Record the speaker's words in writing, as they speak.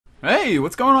Hey,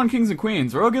 what's going on, kings and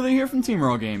queens? Ghillie here from Team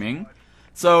Royal Gaming.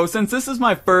 So, since this is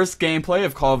my first gameplay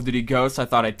of Call of Duty Ghosts, I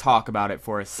thought I'd talk about it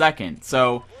for a second.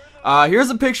 So,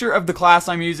 here's a picture of the class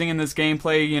I'm using in this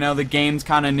gameplay. You know, the game's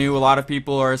kind of new. A lot of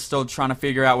people are still trying to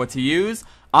figure out what to use.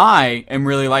 I am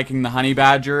really liking the Honey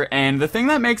Badger, and the thing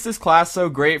that makes this class so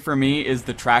great for me is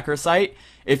the tracker sight.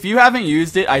 If you haven't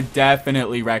used it, I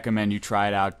definitely recommend you try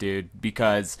it out, dude,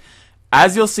 because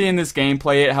as you'll see in this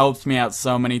gameplay, it helps me out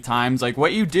so many times. Like,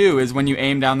 what you do is when you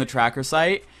aim down the tracker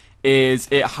sight, is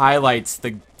it highlights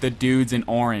the dudes in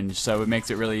orange, so it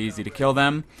makes it really easy to kill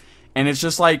them. And it's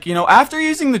just like, you know, after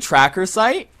using the tracker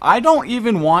sight, I don't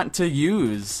even want to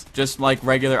use just like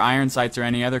regular iron sights or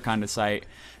any other kind of sight.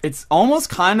 It's almost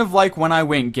kind of like when I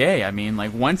went gay. I mean,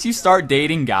 like, once you start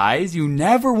dating guys, you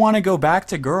never want to go back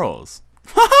to girls.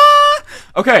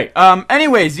 Okay,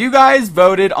 anyways, you guys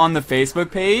voted on the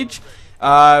Facebook page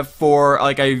for,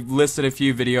 like, I listed a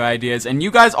few video ideas, and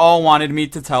you guys all wanted me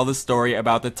to tell the story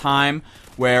about the time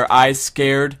where I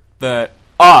scared the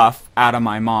off out of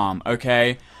my mom,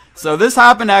 okay? So this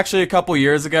happened actually a couple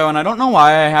years ago, and I don't know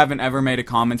why I haven't ever made a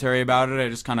commentary about it. I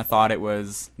just kind of thought it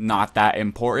was not that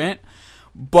important.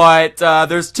 But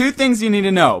there's two things you need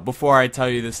to know before I tell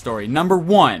you this story. Number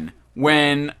one,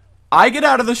 when I get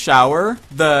out of the shower,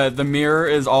 the mirror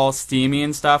is all steamy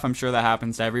and stuff. I'm sure that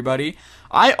happens to everybody.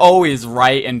 I always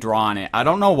write and draw on it. I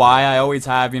don't know why. I always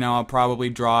have, you know, I'll probably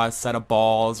draw a set of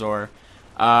balls or,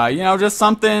 you know, just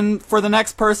something for the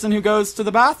next person who goes to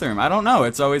the bathroom. I don't know.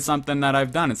 It's always something that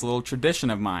I've done. It's a little tradition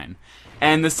of mine.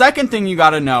 And the second thing you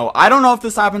gotta know, I don't know if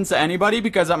this happens to anybody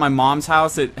because at my mom's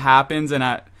house it happens and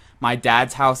at my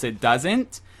dad's house it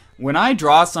doesn't. When I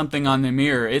draw something on the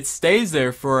mirror, it stays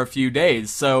there for a few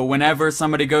days. So whenever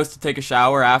somebody goes to take a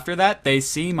shower after that, they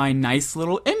see my nice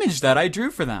little image that I drew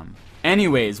for them.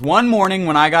 Anyways, one morning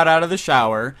when I got out of the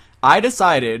shower, I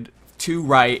decided to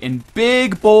write in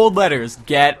big bold letters,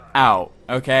 "Get out,"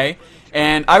 okay?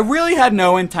 And I really had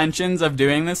no intentions of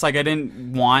doing this. Like, I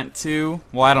didn't want to.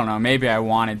 Well, I don't know, maybe I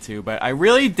wanted to, but I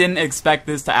really didn't expect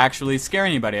this to actually scare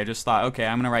anybody. I just thought, okay,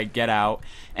 I'm gonna write "Get out,"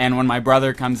 and when my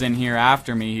brother comes in here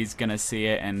after me, he's gonna see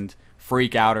it and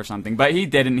freak out or something. But he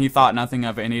didn't. He thought nothing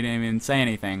of it, and he didn't even say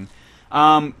anything.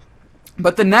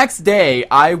 But the next day,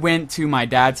 I went to my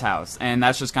dad's house, and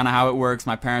that's just kind of how it works.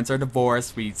 My parents are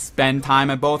divorced. We spend time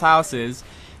at both houses,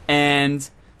 and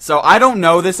so I don't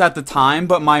know this at the time,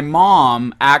 but my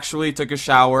mom actually took a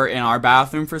shower in our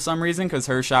bathroom for some reason because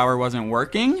her shower wasn't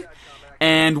working.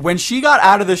 And when she got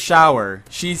out of the shower,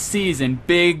 she sees in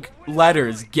big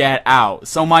letters, "Get out."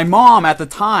 So my mom at the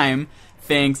time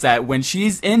thinks that when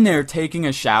she's in there taking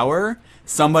a shower,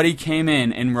 somebody came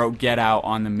in and wrote "Get out"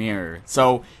 on the mirror.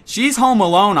 So she's home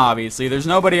alone, obviously. There's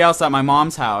nobody else at my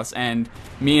mom's house, and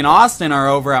me and Austin are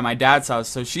over at my dad's house,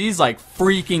 so she's like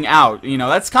freaking out. You know,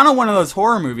 that's kind of one of those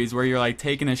horror movies where you're like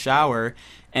taking a shower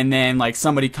and then like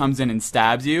somebody comes in and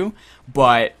stabs you.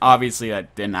 But obviously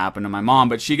that didn't happen to my mom.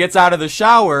 But she gets out of the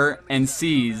shower and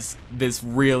sees this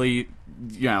really,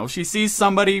 you know, she sees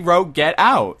somebody wrote "Get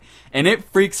out." And it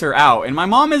freaks her out. And my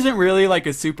mom isn't really like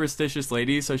a superstitious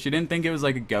lady, so she didn't think it was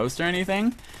like a ghost or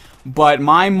anything. But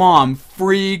my mom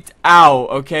freaked out,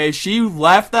 okay? She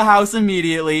left the house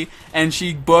immediately, and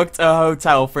she booked a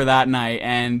hotel for that night.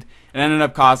 And it ended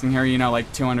up costing her, you know,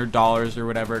 like $200 or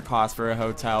whatever it cost for a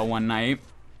hotel one night.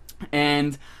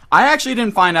 And I actually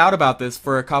didn't find out about this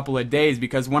for a couple of days,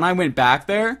 because when I went back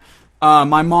there,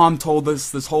 my mom told us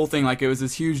this whole thing like it was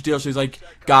this huge deal. She was like,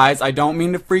 "Guys, I don't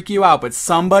mean to freak you out, but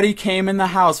somebody came in the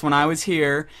house when I was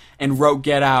here and wrote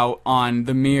 'Get out' on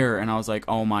the mirror." And I was like,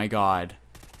 "Oh my god.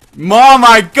 Mom,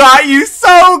 I got you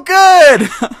so good!"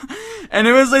 And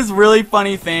it was this really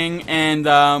funny thing, and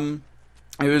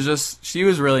it was just, she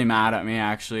was really mad at me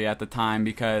actually at the time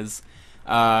because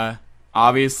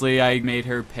obviously I made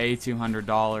her pay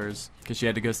 $200 because she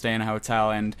had to go stay in a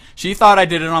hotel, and she thought I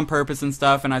did it on purpose and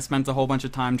stuff, and I spent a whole bunch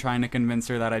of time trying to convince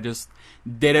her that I just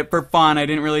did it for fun. I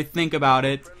didn't really think about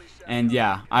it, and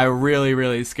yeah, I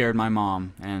really scared my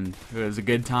mom, and it was a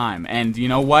good time. And you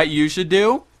know what you should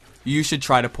do? You should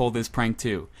try to pull this prank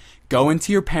too. Go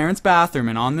into your parents' bathroom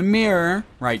and on the mirror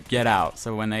write "Get out."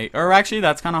 So when they, or actually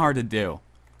that's kind of hard to do.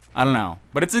 I don't know,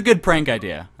 but it's a good prank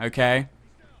idea, okay?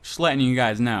 Just letting you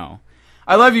guys know.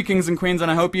 I love you, kings and queens,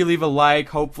 and I hope you leave a like.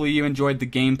 Hopefully you enjoyed the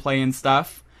gameplay and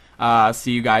stuff.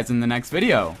 See you guys in the next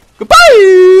video. Goodbye!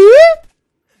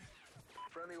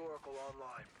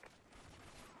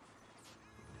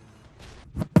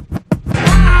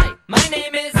 Hi, my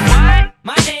name is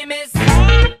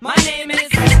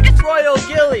Royal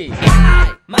Ghillie.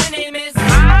 Hi, my name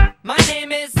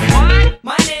is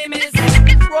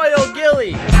Royal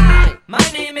Ghillie. Hi, my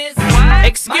name is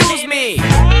Excuse me.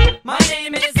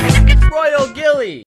 Royal Ghillie.